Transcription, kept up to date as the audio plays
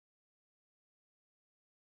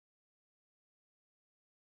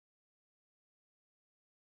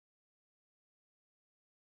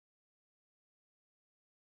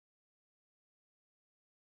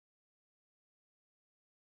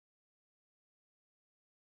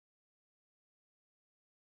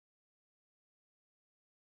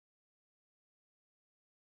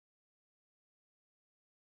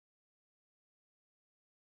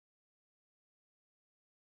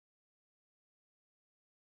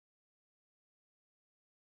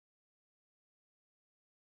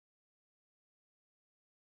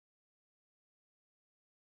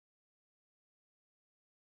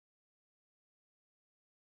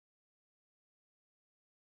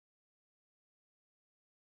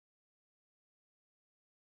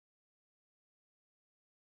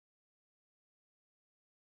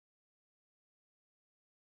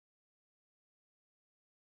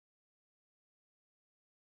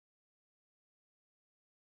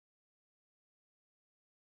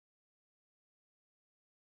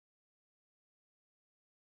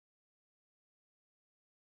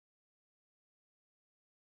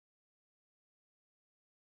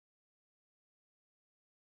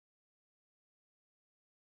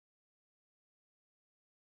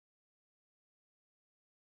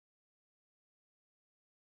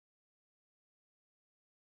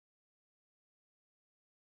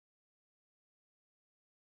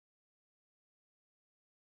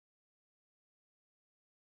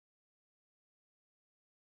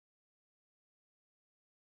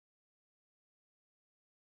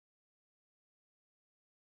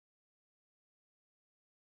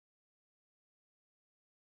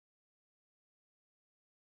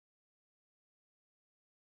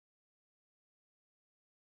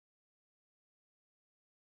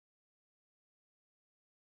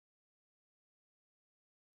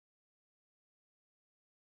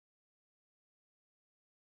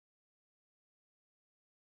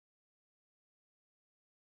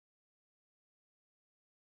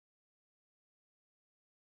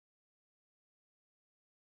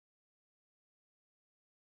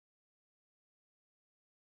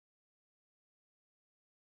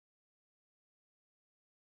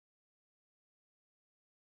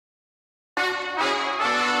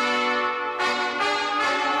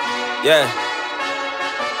Yeah.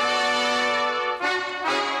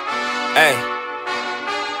 Hey.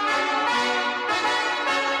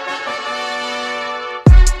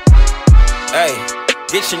 Hey,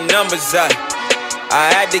 get your numbers up. I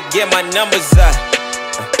had to get my numbers up.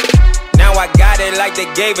 Now I got it like they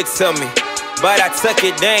gave it to me, but I took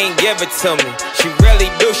it, they ain't give it to me. She really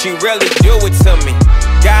do it to me.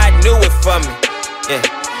 God knew it for me. Yeah,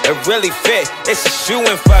 it really fit, it's a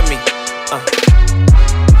shoe-in for me.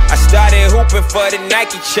 I started hooping for the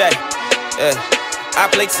Nike check. I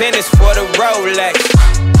play tennis for the Rolex.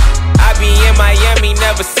 I be in Miami,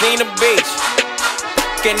 never seen a beach.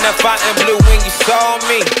 Enough out in blue when you saw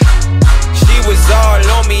me. She was all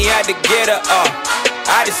on me, had to get her off.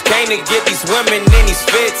 I just came to get these women in these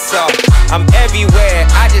fits off. I'm everywhere,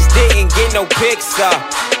 I just didn't get no pics off.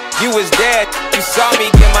 You was there, you saw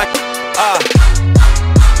me get my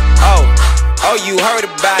Oh, you heard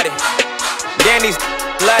about it. Then these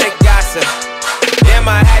let it gossip. Damn,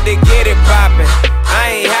 I had to get it poppin'.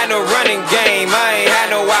 I ain't had no running game, I ain't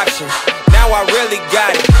had no option. Now I really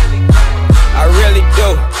got it. I really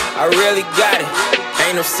do, I really got it.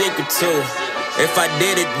 Ain't no secret to it. If I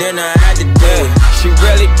did it, then I had to do it. She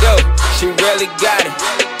really do, she really got it.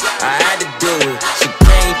 I had to do it. She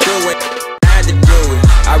came through it, I had to do it.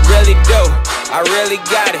 I really do, I really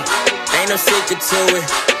got it. Ain't no secret to it.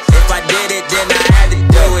 If I did it, then I had to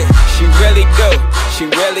do it. She really do, she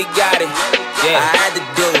really got it. Yeah, I had to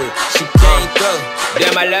do it. She came through.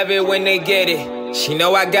 Damn, I love it when they get it. She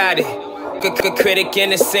know I got it. Good critic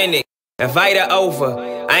in the Senate. Invite her over,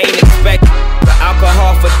 I ain't expect the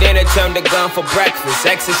alcohol for dinner, turned the gun for breakfast.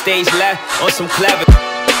 Exit stage left on some clever.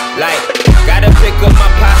 Like, gotta pick up my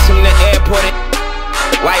pops from the airport and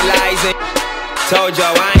white lies and told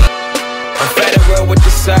y'all I ain't. I'm Federer with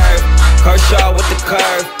the serve, Kershaw with the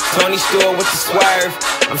curve, Tony Stewart with the swerve.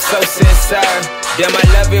 I'm so sincere, damn I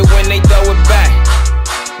love it when they throw it back.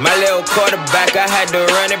 My little quarterback, I had to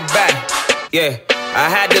run it back. Yeah, I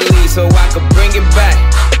had to leave so I could bring it back.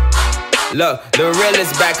 Look, the real is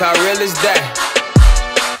back, how real is that?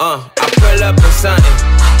 I pull up in something,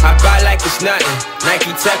 hop out like it's nothing.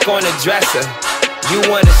 Nike Tech on the dresser. You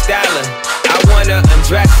wanna style her, I wanna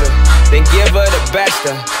undress her, then give her the best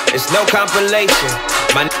of. It's no compilation,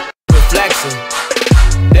 my reflection.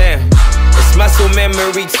 Damn, it's muscle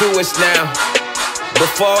memory to us now.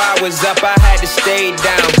 Before I was up, I had to stay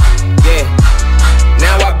down. Yeah,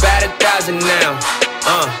 now I bat 1,000 now.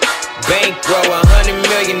 Bankroll 100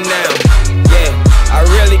 million now. Yeah, I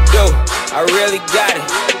really do, I really got it.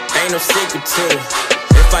 Ain't no secret to it.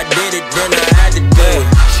 If I did it, then I had to do it.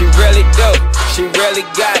 She really do, she really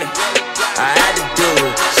got it. I had to do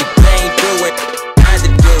it. She came through it, I had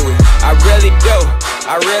to do it. I really do,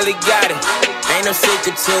 I really got it. Ain't no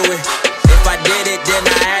secret to it. If I did it, then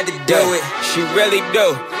I had to do it. She really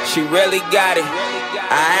do, she really got it.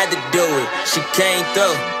 I had to do it. She came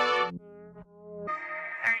through.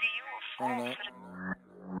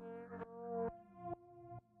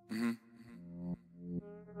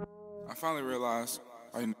 I finally realized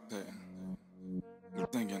why you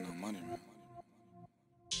ain't getting no money, man.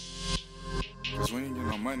 Cause when you get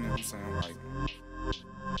no money, I'm saying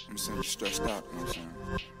you're stressed out, you know what I'm saying?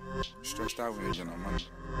 You're stressed out when you get no money.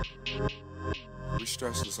 We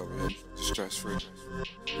stressless over here, stress free.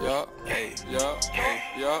 Yup, hey, yup, hey,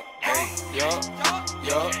 yup, hey, yup,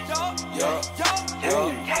 yup, yup, yup,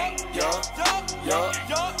 yup,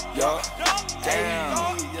 yup,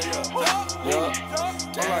 damn, yup,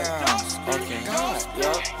 damn, okay,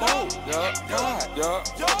 yup,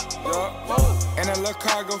 and that little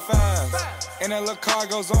car go fast, and that little car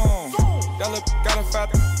goes on. That little got a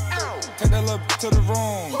fat, take that little to the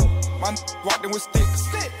room. My walked in with sticks,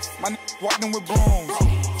 my walked in with brooms.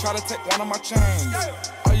 Try to take one of my chains,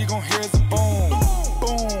 all you gon' hear is a boom,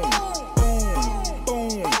 boom,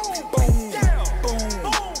 boom, boom, boom, boom,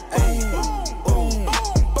 boom,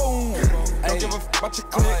 boom. Don't give a f about your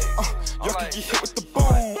click, y'all can get hit with the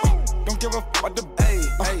boom. Don't give a f about the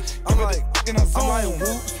I'm like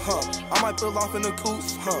whoops, I might pull off in the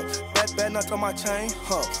coops, Bad nuts on my chain,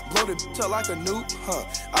 blow the bitch up like a nuke,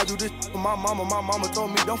 I do this for my mama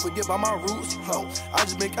told me don't forget about my roots, I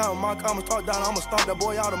just been counting my comments, talk down, I'ma stomp that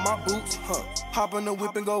boy out of my boots, Hop in the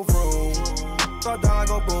whip and go vroom, talk down, I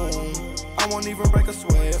go boom, I won't even break a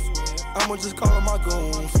sweat, I'ma just call up my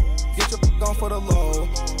goons, get your on for the low,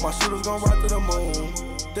 my shooters gon' ride to the moon,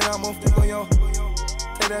 then I'ma flip on your,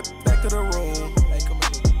 take that back to the room.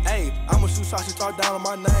 Hey, I'ma shoot shots, she talk down on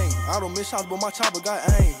my name. I don't miss shots, but my chopper got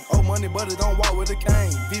aim. Old money, but it don't walk with a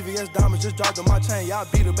cane. VVS diamonds. just dropped on my chain. Y'all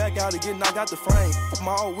beat her back out to get knocked out the frame.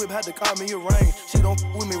 My old whip had to call me a rain. She don't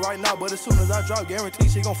with me right now, but as soon as I drop, guarantee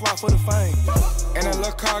she gon' fly for the fame. And that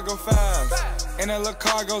little car go fast, and that little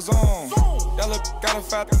car goes on. That little got a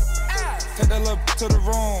fat, take that little to the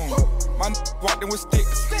room. My walked in with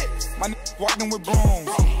sticks, my walked in with brooms.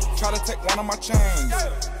 Try to take one of my chains,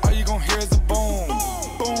 all you gon' hear is a boom,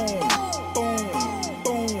 boom, boom,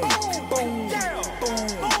 boom, boom, boom,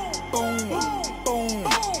 boom, boom,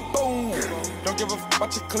 boom. Don't give a f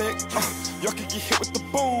about your click, y'all can get hit with the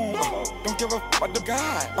boom. Don't give a f about the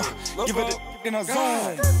guy, give it in a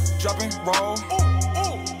zone. Dropping roll,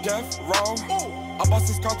 death row. I bought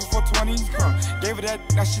 6 cars before 20, gave her that,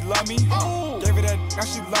 now she love me, gave her that, now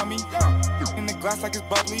she love me, in the glass like it's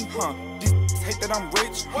bubbly, these hate that I'm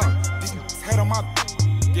rich, these hate on my,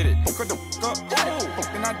 get it, hook her the f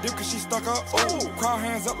up, then I dip cause she stuck up, crowd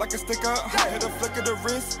hands up like a sticker, hit a flick of the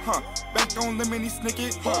wrist, bank on lemon, he snick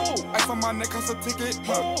it, ice on my neck cost a ticket,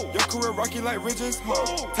 your career rocky like ridges,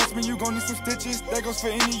 touch me you gon' need some stitches, that goes for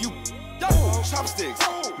any you, chopsticks,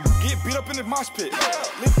 get beat up in the mosh pit,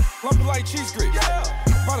 lumpy like cheese grits,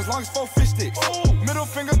 about as long as 4 fish sticks, middle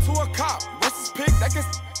finger to a cop, what's his pick, that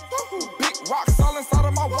gets, big rocks all inside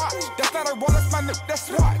of my watch, that's not a roll, that's my nip, that's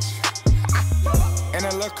swatch, and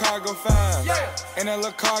that little car go fast, and that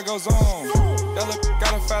little car goes on, that little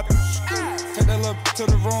got a fat, take that little to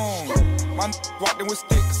the room, my walked in with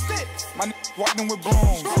sticks, my walked in with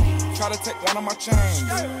brooms, try to take one of my chains,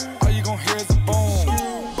 all you gon' hear is a boom,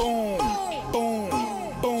 boom, boom,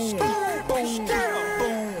 boom, boom,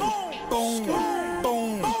 boom,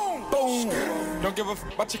 boom, boom. Don't give a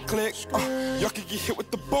f about your click, y'all can get hit with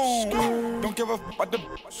the boom. Don't give a f about the,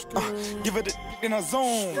 give it in a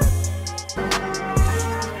zone.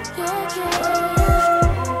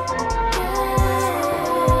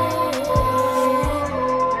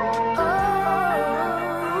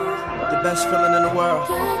 The best feeling in the world.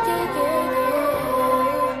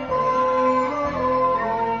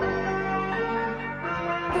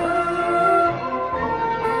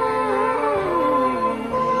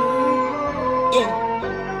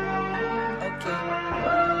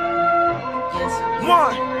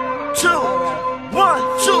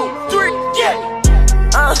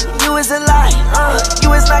 You is a lie,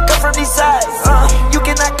 you is not cut from these sides.